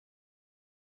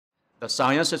The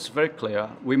science is very clear.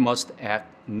 We must act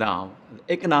now.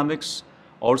 Economics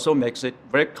also makes it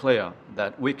very clear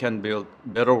that we can build a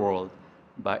better world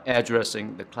by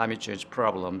addressing the climate change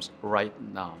problems right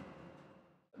now.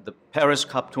 The Paris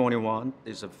COP21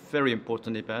 is a very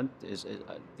important event. I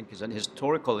think it's an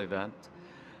historical event,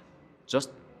 just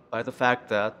by the fact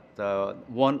that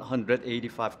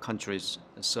 185 countries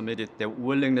submitted their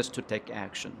willingness to take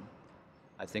action.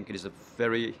 I think it is a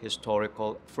very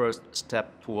historical first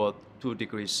step toward 2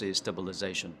 degrees C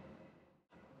stabilization.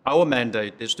 Our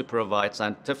mandate is to provide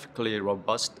scientifically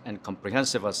robust and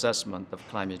comprehensive assessment of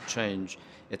climate change,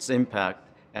 its impact,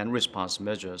 and response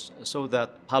measures so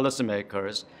that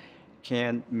policymakers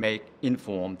can make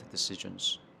informed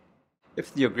decisions.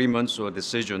 If the agreements or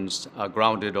decisions are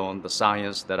grounded on the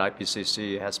science that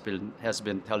IPCC has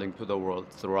been telling to the world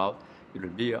throughout, it will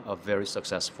be a very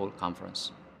successful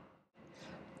conference.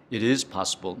 It is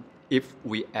possible if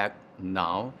we act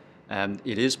now, and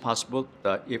it is possible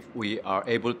that if we are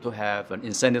able to have an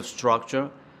incentive structure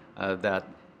that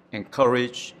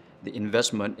encourage the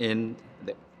investment in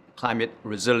the climate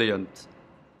resilient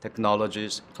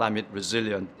technologies, climate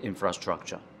resilient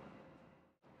infrastructure.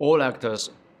 All actors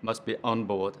must be on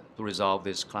board to resolve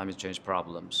these climate change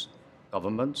problems.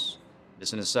 Governments,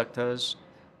 business sectors,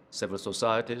 civil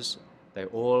societies, they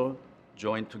all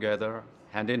join together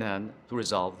hand in hand to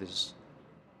resolve these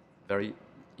very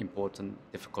important,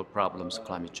 difficult problems of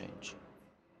climate change.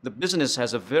 The business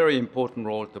has a very important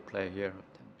role to play here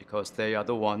because they are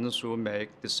the ones who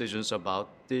make decisions about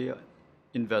the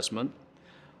investment,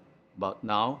 about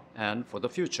now and for the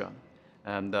future.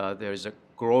 And there is a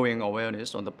growing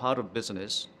awareness on the part of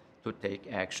business to take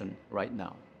action right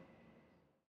now.